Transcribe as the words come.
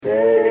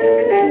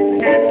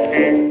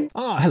Hello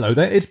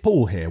there, it's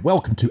Paul here.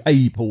 Welcome to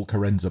a Paul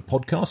Carenza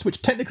podcast,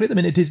 which technically at the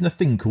minute is in a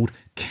thing called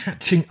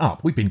Catching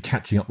Up. We've been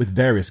catching up with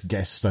various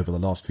guests over the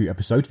last few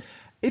episodes.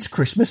 It's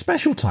Christmas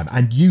special time,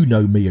 and you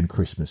know me and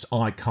Christmas.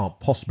 I can't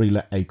possibly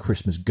let a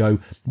Christmas go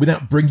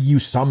without bringing you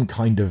some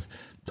kind of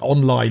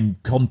online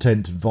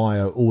content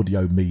via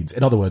audio means.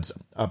 In other words,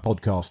 a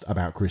podcast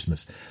about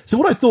Christmas. So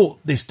what I thought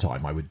this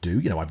time I would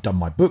do, I've done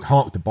my book,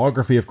 Hark, the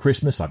Biography of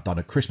Christmas. I've done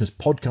a Christmas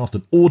podcast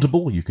on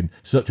Audible. You can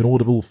search on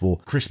Audible for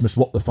Christmas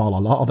What the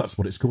Fa-La-La. That's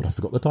what it's called. I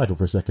forgot the title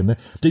for a second there.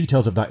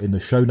 Details of that in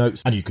the show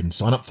notes. And you can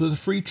sign up for the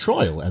free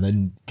trial and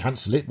then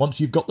cancel it once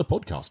you've got the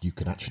podcast. You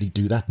can actually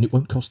do that and it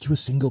won't cost you a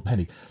single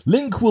penny.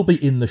 Link will be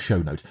in the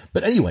show notes.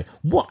 But anyway,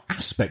 what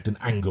aspect and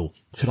angle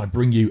should I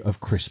bring you of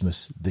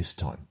Christmas this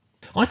time?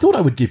 I thought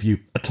I would give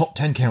you a top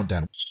 10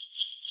 countdown.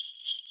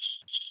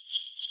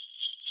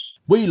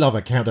 We love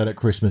a countdown at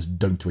Christmas,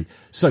 don't we?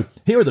 So,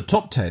 here are the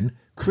top 10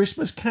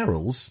 Christmas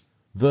carols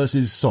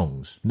versus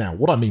songs. Now,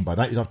 what I mean by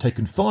that is I've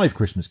taken 5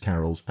 Christmas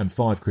carols and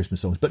 5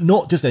 Christmas songs, but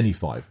not just any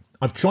 5.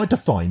 I've tried to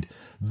find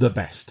the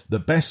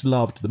best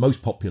loved, the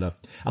most popular,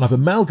 and I've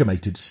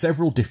amalgamated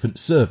several different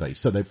surveys.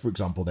 So, for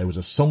example, there was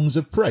a Songs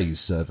of Praise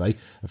survey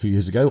a few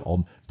years ago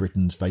on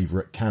Britain's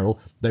favourite carol.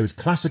 There was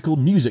Classical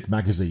Music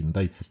magazine.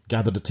 They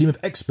gathered a team of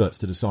experts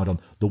to decide on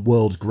the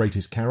world's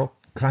greatest carol.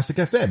 Classic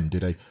FM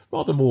did a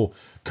rather more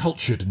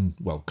cultured and,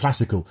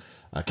 classical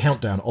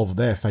countdown of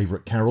their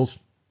favourite carols.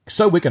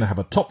 So we're going to have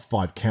a top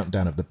 5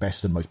 countdown of the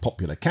best and most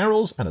popular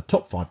carols and a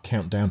top 5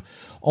 countdown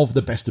of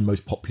the best and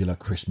most popular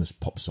Christmas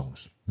pop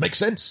songs. Make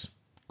sense?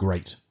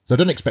 Great. So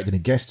don't expect any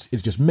guests,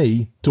 it's just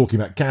me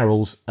talking about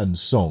carols and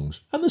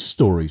songs and the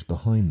stories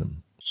behind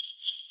them.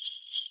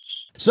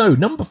 So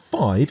number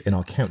 5 in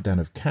our countdown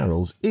of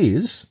carols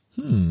is,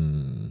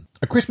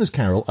 a Christmas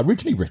carol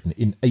originally written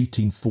in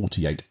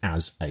 1848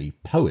 as a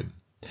poem.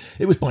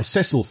 It was by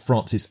Cecil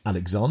Frances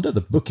Alexander.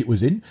 The book it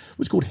was in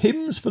was called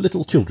Hymns for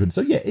Little Children.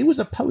 So yeah, it was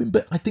a poem,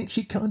 but I think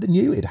she kind of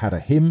knew it had a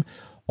hymn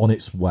on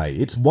its way.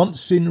 It's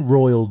Once in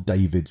Royal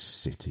David's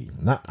City.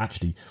 And that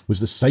actually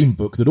was the same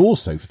book that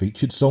also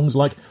featured songs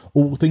like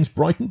All Things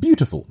Bright and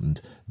Beautiful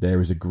and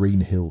There is a Green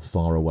Hill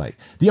Far Away.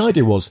 The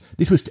idea was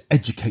this was to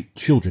educate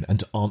children and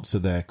to answer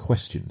their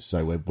questions.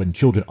 So when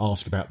children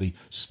ask about the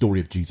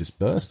story of Jesus'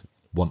 birth,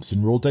 Once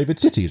in Royal David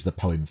City is the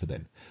poem for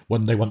them.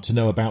 When they want to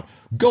know about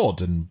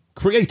God and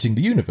creating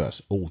the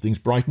universe, All Things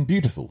Bright and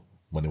Beautiful.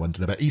 When they want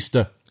to know about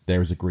Easter,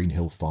 There is a Green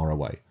Hill Far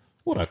Away.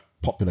 What a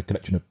popular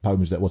collection of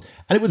poems that was.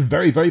 And it was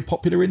very, very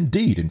popular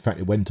indeed. In fact,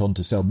 it went on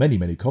to sell many,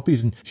 many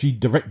copies, and she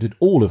directed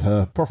all of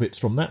her profits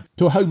from that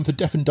to a home for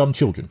deaf and dumb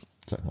children.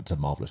 So that's a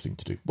marvellous thing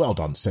to do. Well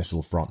done,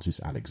 Cecil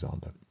Frances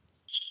Alexander.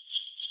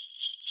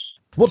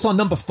 What's our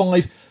number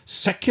 5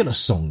 secular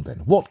song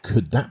then? What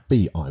could that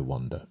be, I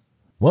wonder?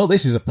 Well,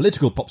 this is a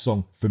political pop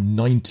song from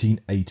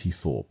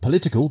 1984.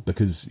 Political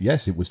because,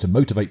 yes, it was to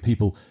motivate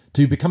people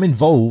to become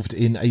involved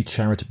in a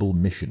charitable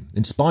mission.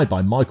 Inspired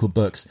by Michael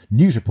Burke's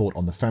news report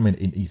on the famine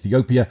in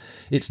Ethiopia,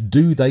 it's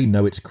Do They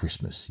Know It's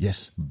Christmas?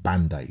 Yes,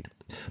 Band-Aid.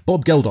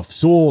 Bob Geldof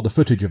saw the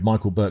footage of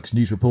Michael Burke's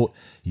news report.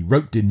 He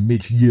roped in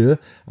mid-year,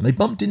 and they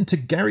bumped into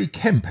Gary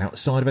Kemp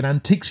outside of an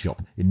antiques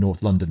shop in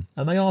North London,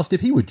 and they asked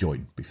if he would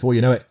join. Before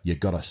you know it, you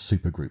got a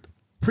supergroup.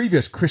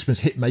 Previous Christmas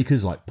hit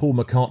makers like Paul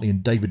McCartney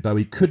and David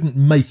Bowie couldn't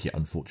make it,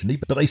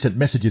 unfortunately, but they sent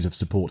messages of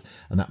support,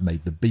 and that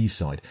made the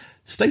B-side.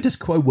 Status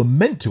Quo were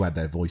meant to add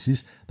their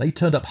voices. They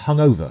turned up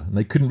hungover, and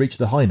they couldn't reach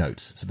the high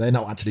notes, so they're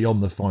not actually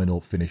on the final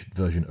finished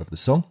version of the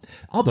song.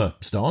 Other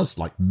stars,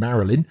 like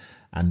Marilyn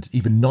and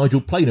even Nigel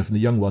Planer from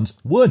the Young Ones,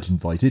 weren't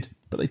invited,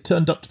 but they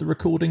turned up to the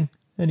recording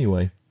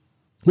anyway.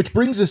 Which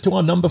brings us to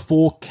our number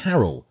 4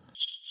 carol.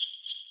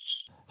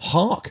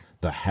 Hark,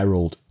 the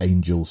Herald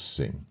Angels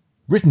Sing.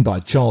 Written by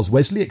Charles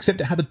Wesley,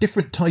 except it had a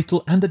different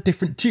title and a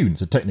different tune,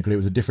 so technically it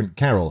was a different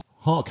carol.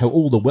 Hark How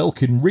All the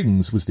Welkin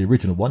Rings was the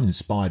original one,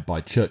 inspired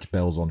by church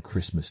bells on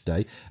Christmas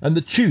Day, and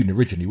the tune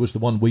originally was the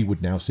one we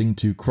would now sing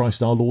to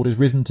Christ Our Lord is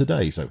Risen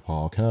Today, so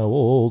Hark How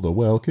All the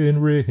Welkin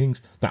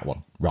Rings. That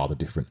one, rather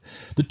different.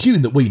 The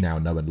tune that we now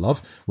know and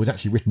love was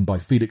actually written by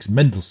Felix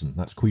Mendelssohn,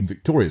 that's Queen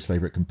Victoria's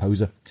favourite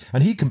composer,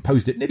 and he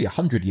composed it nearly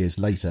 100 years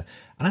later,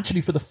 and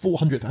actually for the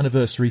 400th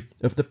anniversary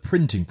of the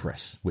printing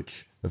press,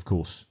 which, of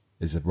course,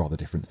 is a rather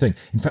different thing.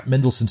 In fact,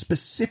 Mendelssohn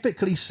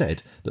specifically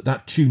said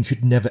that tune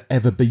should never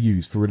ever be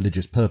used for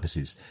religious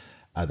purposes.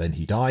 Then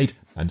he died,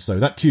 and so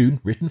that tune,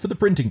 written for the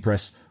printing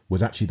press,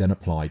 was actually then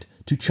applied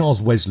to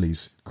Charles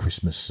Wesley's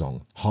Christmas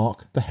song,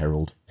 Hark the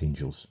Herald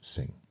Angels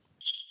Sing.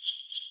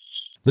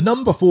 The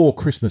number 4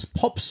 Christmas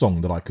pop song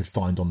that I could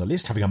find on the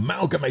list, having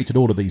amalgamated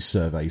all of these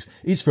surveys,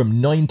 is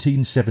from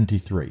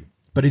 1973.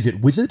 But is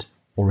it Wizard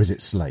or is it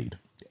Slade?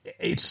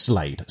 It's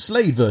Slade.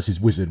 Slade versus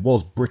Wizard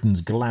was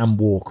Britain's glam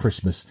war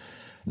Christmas.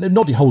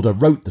 Noddy Holder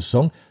wrote the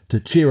song to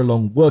cheer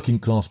along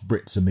working-class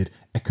Brits amid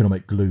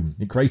economic gloom.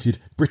 It created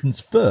Britain's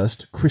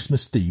first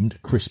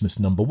Christmas-themed Christmas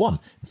number 1.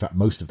 In fact,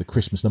 most of the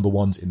Christmas number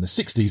 1s in the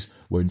 60s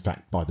were in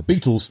fact by the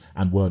Beatles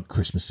and weren't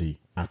Christmassy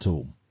at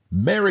all.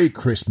 Merry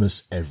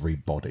Christmas,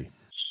 everybody.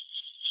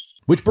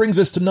 Which brings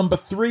us to number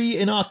 3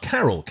 in our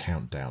carol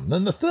countdown.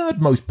 And the third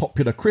most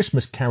popular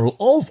Christmas carol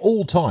of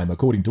all time,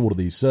 according to all of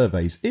these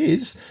surveys,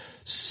 is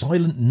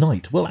Silent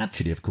Night. Well,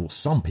 actually, of course,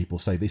 some people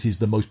say this is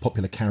the most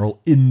popular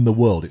carol in the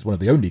world. It's one of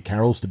the only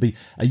carols to be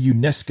a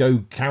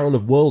UNESCO Carol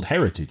of World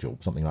Heritage or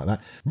something like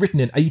that. Written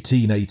in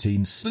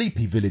 1818,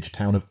 sleepy village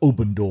town of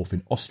Oberndorf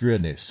in Austria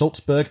near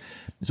Salzburg.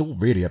 It's all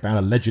really about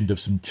a legend of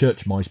some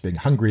church mice being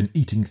hungry and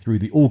eating through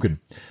the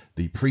organ.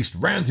 The priest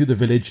ran through the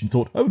village and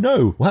thought, oh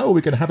no, how are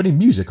we going to have any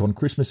music on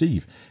Christmas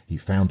Eve? He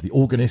found the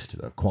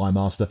organist, the choir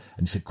master,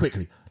 and he said,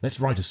 quickly, let's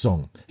write a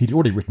song. He'd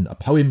already written a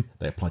poem,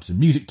 they applied some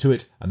music to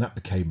it, and that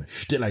became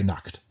Stille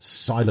Nacht,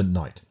 Silent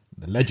Night.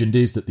 The legend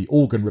is that the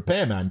organ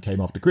repairman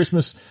came after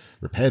Christmas,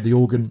 repaired the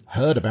organ,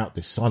 heard about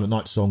this Silent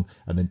Night song,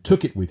 and then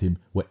took it with him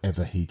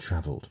wherever he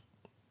travelled.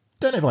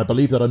 Don't know if I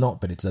believe that or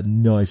not, but it's a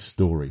nice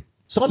story.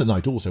 Silent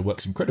Night also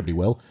works incredibly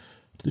well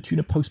to the tune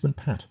of Postman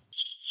Pat.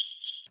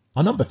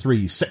 Our number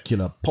 3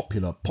 secular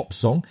popular pop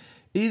song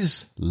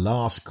is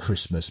Last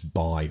Christmas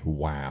by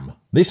Wham.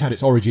 This had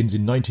its origins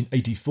in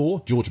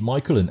 1984. George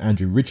Michael and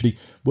Andrew Ridgeley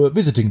were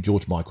visiting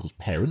George Michael's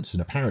parents,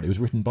 and apparently it was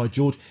written by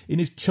George in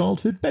his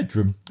childhood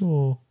bedroom.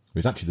 Oh. It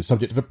was actually the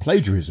subject of a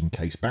plagiarism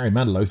case. Barry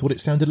Manilow thought it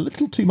sounded a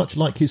little too much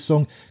like his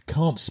song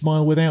Can't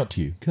Smile Without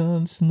You.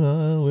 Can't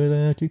smile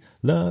without you.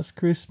 Last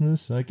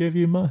Christmas I gave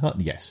you my heart.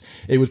 Yes,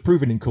 it was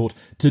proven in court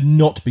to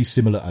not be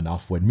similar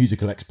enough when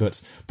musical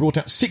experts brought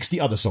out 60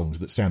 other songs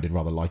that sounded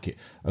rather like it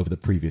over the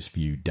previous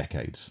few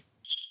decades.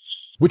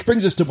 Which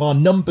brings us to our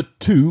number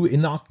 2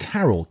 in our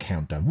carol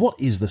countdown. What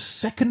is the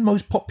second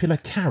most popular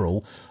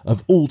carol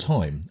of all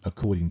time,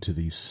 according to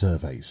these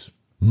surveys?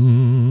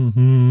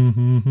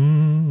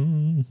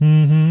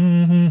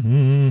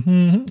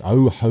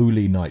 Oh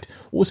Holy Night,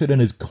 also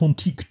known as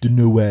Cantique de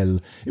Noël.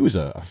 It was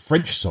a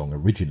French song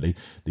originally.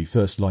 The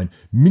first line,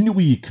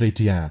 Minuit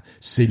chrétien,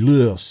 c'est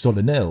l'heure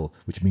solennelle,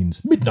 which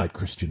means midnight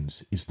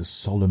Christians is the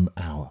solemn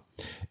hour.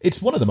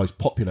 It's one of the most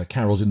popular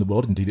carols in the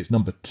world. Indeed, it's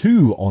number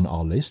 2 on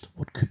our list.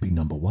 What could be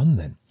number 1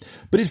 then?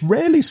 But it's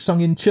rarely sung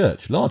in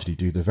church, largely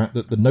due to the fact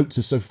that the notes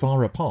are so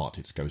far apart.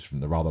 It goes from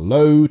the rather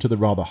low to the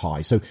rather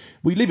high. So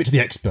we leave it to the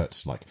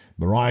experts like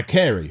Mariah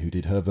Carey, who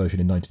did her version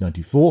in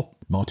 1994.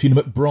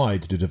 Martina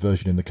McBride did a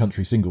version in the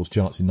country singles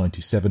charts in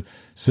 97.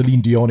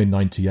 Celine Dion in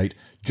 98.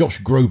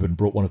 Josh Groban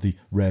brought one of the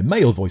rare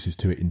male voices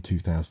to it in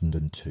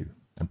 2002.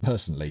 And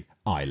personally,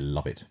 I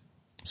love it.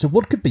 So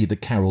what could be the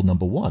carol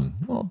number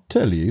 1? I'll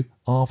tell you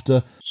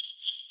after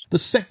the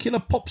secular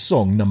pop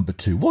song number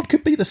 2. What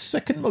could be the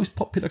second most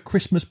popular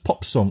Christmas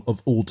pop song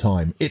of all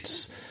time?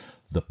 It's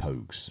The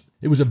Pogues.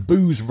 It was a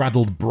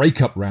booze-raddled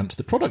breakup rant,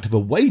 the product of a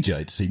wager,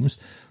 it seems,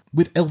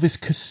 with Elvis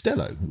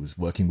Costello, who was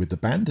working with the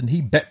band, and he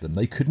bet them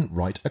they couldn't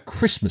write a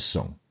Christmas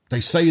song.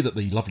 They say that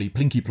the lovely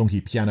Plinky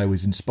Plonky piano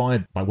is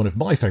inspired by one of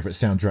my favourite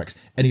soundtracks,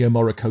 Ennio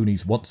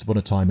Morricone's Once Upon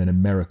a Time in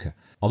America.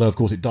 Although, of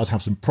course, it does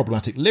have some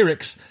problematic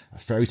lyrics, A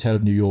Fairy Tale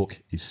of New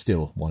York is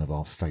still one of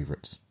our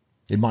favourites.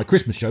 In my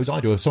Christmas shows,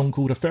 I do a song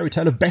called A Fairy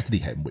Tale of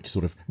Bethlehem, which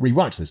sort of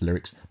rewrites those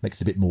lyrics, makes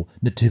it a bit more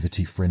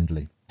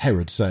nativity-friendly.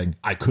 Herod saying,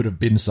 I could have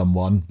been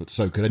someone, but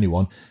so could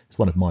anyone, is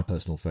one of my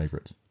personal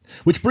favourites.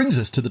 Which brings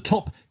us to the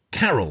top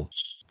carol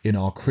in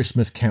our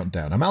Christmas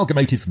countdown,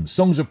 amalgamated from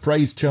Songs of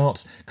Praise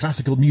charts,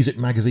 Classical Music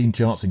Magazine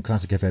charts and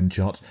Classic FM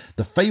charts.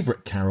 The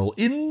favourite carol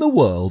in the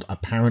world,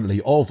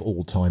 apparently of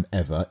all time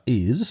ever,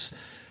 is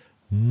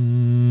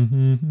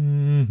In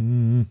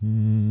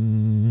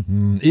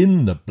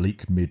the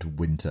Bleak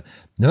Midwinter.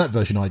 Now that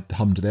version I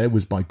hummed there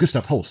was by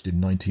Gustav Holst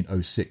in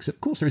 1906. Of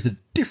course there is a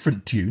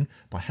different tune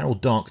by Harold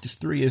Dark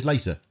just 3 years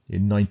later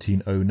in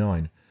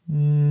 1909.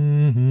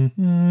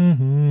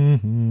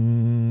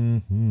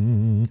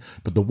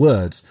 But the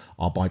words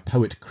are by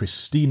poet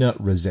Christina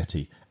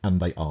Rossetti, and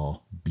they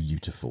are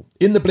beautiful.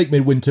 In the Bleak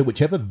Midwinter,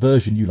 whichever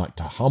version you like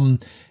to hum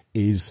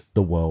is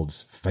the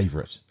world's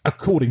favourite,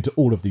 according to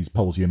all of these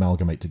polls you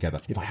amalgamate together.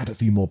 If I had a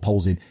few more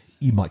polls in,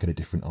 you might get a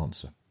different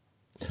answer.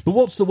 But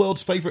what's the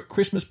world's favourite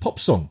Christmas pop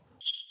song?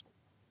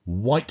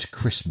 White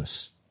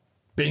Christmas.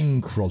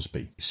 Bing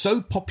Crosby.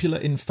 So popular,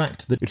 in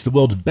fact, that it's the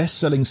world's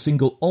best-selling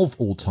single of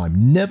all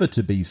time, never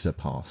to be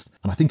surpassed.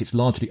 And I think it's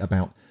largely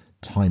about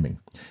timing.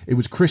 It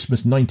was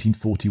Christmas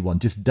 1941,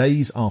 just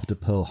days after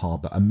Pearl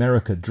Harbor.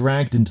 America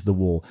dragged into the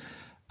war,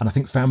 and I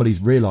think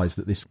families realised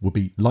that this would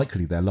be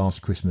likely their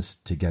last Christmas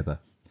together.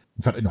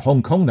 In fact, in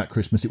Hong Kong that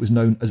Christmas, it was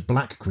known as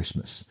Black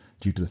Christmas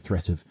due to the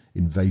threat of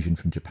invasion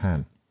from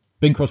Japan.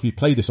 Bing Crosby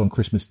played this on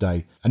Christmas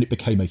Day, and it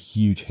became a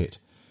huge hit.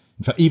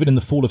 In fact, even in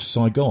the fall of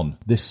Saigon,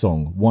 this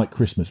song, White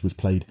Christmas, was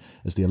played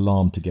as the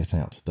alarm to get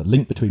out. The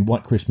link between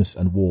White Christmas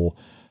and war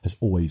has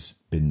always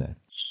been there.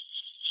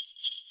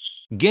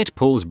 Get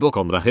Paul's book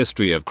on the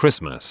history of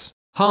Christmas,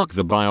 Hark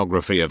the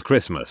Biography of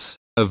Christmas,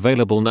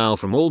 available now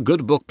from all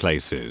good book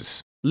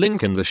places.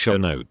 Link in the show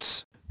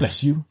notes.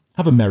 Bless you.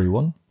 Have a merry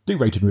one. Do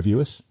rate and review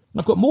us. And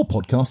I've got more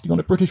podcasting on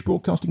at British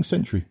Broadcasting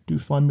Century. Do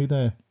find me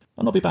there.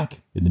 And I'll be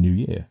back in the new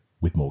year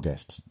with more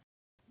guests.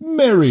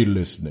 Merry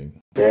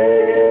listening.